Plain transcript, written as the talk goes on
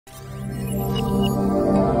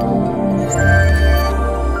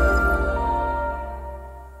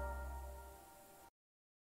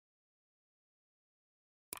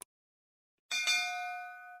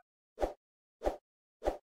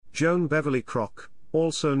Joan Beverly Kroc,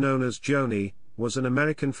 also known as Joni, was an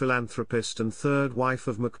American philanthropist and third wife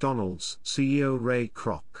of McDonald's CEO Ray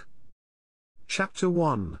Kroc. Chapter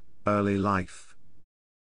 1: Early Life.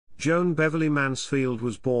 Joan Beverly Mansfield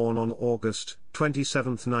was born on August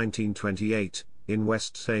 27, 1928, in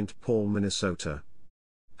West St. Paul, Minnesota.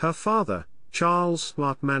 Her father, Charles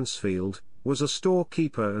Smart Mansfield, was a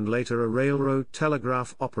storekeeper and later a railroad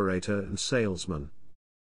telegraph operator and salesman.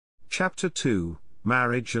 Chapter 2: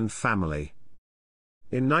 Marriage and Family.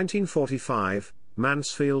 In 1945,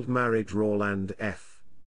 Mansfield married Roland F.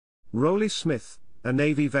 Rowley Smith, a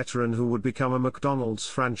Navy veteran who would become a McDonald's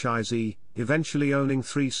franchisee, eventually owning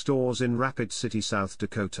 3 stores in Rapid City, South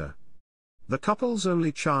Dakota. The couple's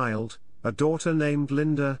only child, a daughter named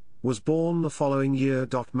Linda, was born the following year.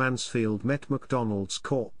 Mansfield met McDonald's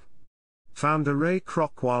Corp. founder Ray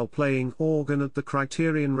Kroc while playing organ at the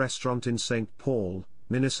Criterion Restaurant in St. Paul,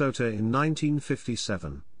 Minnesota in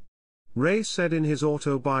 1957. Ray said in his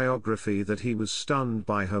autobiography that he was stunned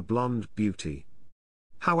by her blonde beauty.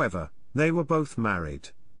 However, they were both married.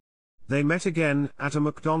 They met again at a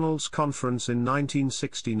McDonald's conference in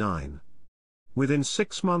 1969. Within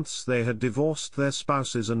 6 months they had divorced their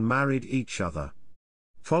spouses and married each other.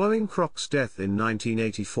 Following Kroc's death in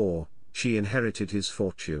 1984, she inherited his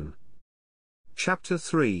fortune. Chapter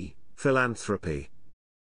 3: Philanthropy.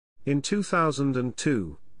 In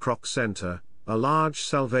 2002, Kroc Center, a large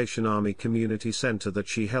Salvation Army community center that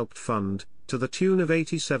she helped fund, to the tune of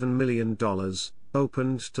 $87 million,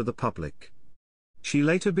 opened to the public. She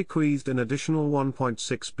later bequeathed an additional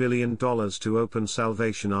 $1.6 billion to open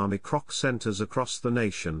Salvation Army Kroc centers across the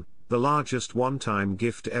nation, the largest one-time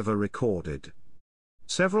gift ever recorded.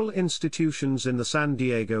 Several institutions in the San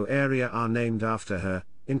Diego area are named after her,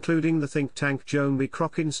 including the think tank Joan B.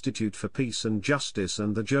 Kroc Institute for Peace and Justice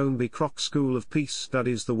and the Joan B. Kroc School of Peace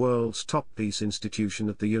Studies, the world's top peace institution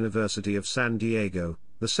at the University of San Diego,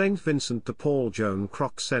 the St. Vincent de Paul Joan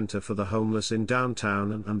Kroc Center for the Homeless in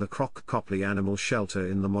downtown and the Kroc Copley Animal Shelter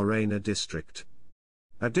in the Morena District.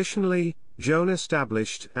 Additionally, Joan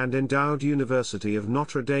established and endowed University of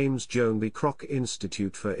Notre Dame's Joan B. Kroc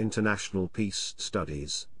Institute for International Peace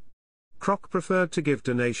Studies. Kroc preferred to give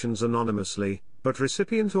donations anonymously, but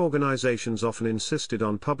recipient organizations often insisted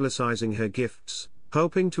on publicizing her gifts,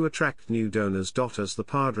 hoping to attract new donors. As the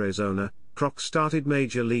Padres owner, Kroc started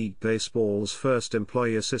Major League Baseball's first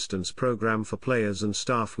employee assistance program for players and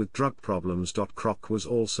staff with drug problems. Kroc was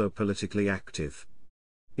also politically active.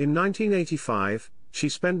 In 1985, she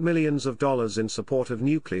spent millions of dollars in support of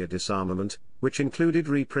nuclear disarmament, which included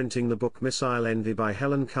reprinting the book Missile Envy by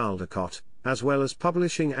Helen Caldecott, as well as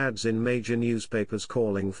publishing ads in major newspapers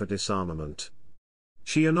calling for disarmament.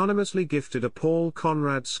 She anonymously gifted a Paul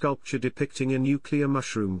Conrad sculpture depicting a nuclear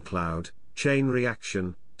mushroom cloud chain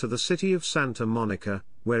reaction to the city of Santa Monica,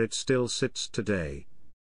 where it still sits today.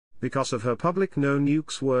 Because of her public no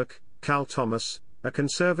nukes work, Cal Thomas, a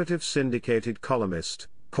conservative syndicated columnist,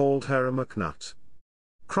 called her a McNut.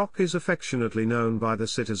 Kroc is affectionately known by the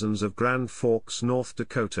citizens of Grand Forks, North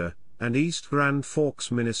Dakota, and East Grand Forks,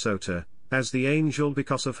 Minnesota, as the Angel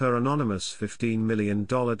because of her anonymous $15 million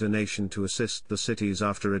donation to assist the cities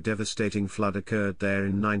after a devastating flood occurred there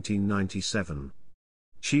in 1997.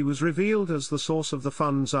 She was revealed as the source of the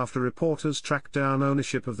funds after reporters tracked down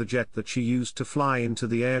ownership of the jet that she used to fly into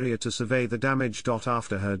the area to survey the damage.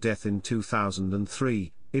 After her death in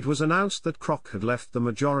 2003, it was announced that Kroc had left the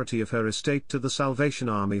majority of her estate to the Salvation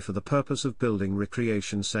Army for the purpose of building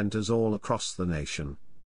recreation centers all across the nation.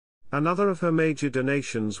 Another of her major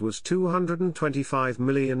donations was $225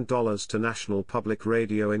 million to National Public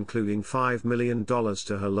Radio, including $5 million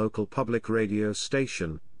to her local public radio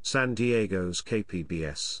station, San Diego's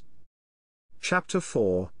KPBS. Chapter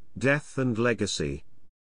 4: Death and Legacy.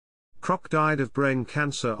 Kroc died of brain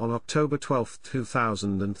cancer on October 12,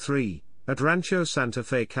 2003, at Rancho Santa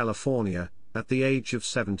Fe, California, at the age of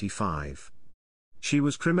 75. She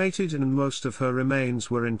was cremated and most of her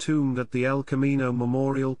remains were entombed at the El Camino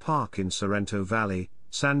Memorial Park in Sorrento Valley,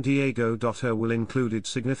 San Diego. Her will included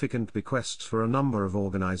significant bequests for a number of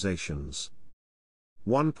organizations.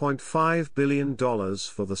 $1.5 billion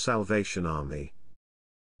for the Salvation Army.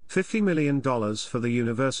 $50 million for the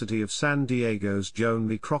University of San Diego's Joan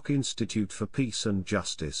B. Kroc Institute for Peace and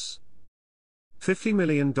Justice. $50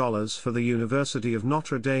 million for the University of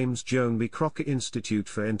Notre Dame's Joan B. Kroc Institute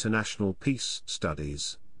for International Peace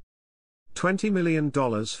Studies. $20 million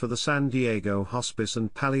for the San Diego Hospice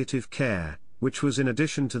and Palliative Care, which was in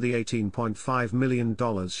addition to the $18.5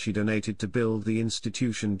 million she donated to build the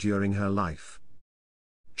institution during her life.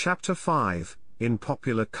 Chapter 5: In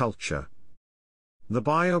Popular Culture. The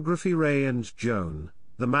biography Ray and Joan,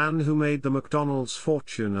 The Man Who Made the McDonald's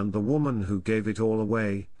Fortune and the Woman Who Gave It All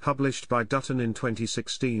Away, published by Dutton in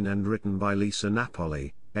 2016 and written by Lisa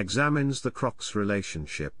Napoli, examines the Krocs'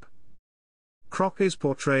 relationship. Kroc is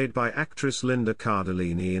portrayed by actress Linda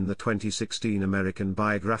Cardellini in the 2016 American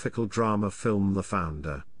biographical drama film The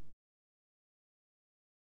Founder.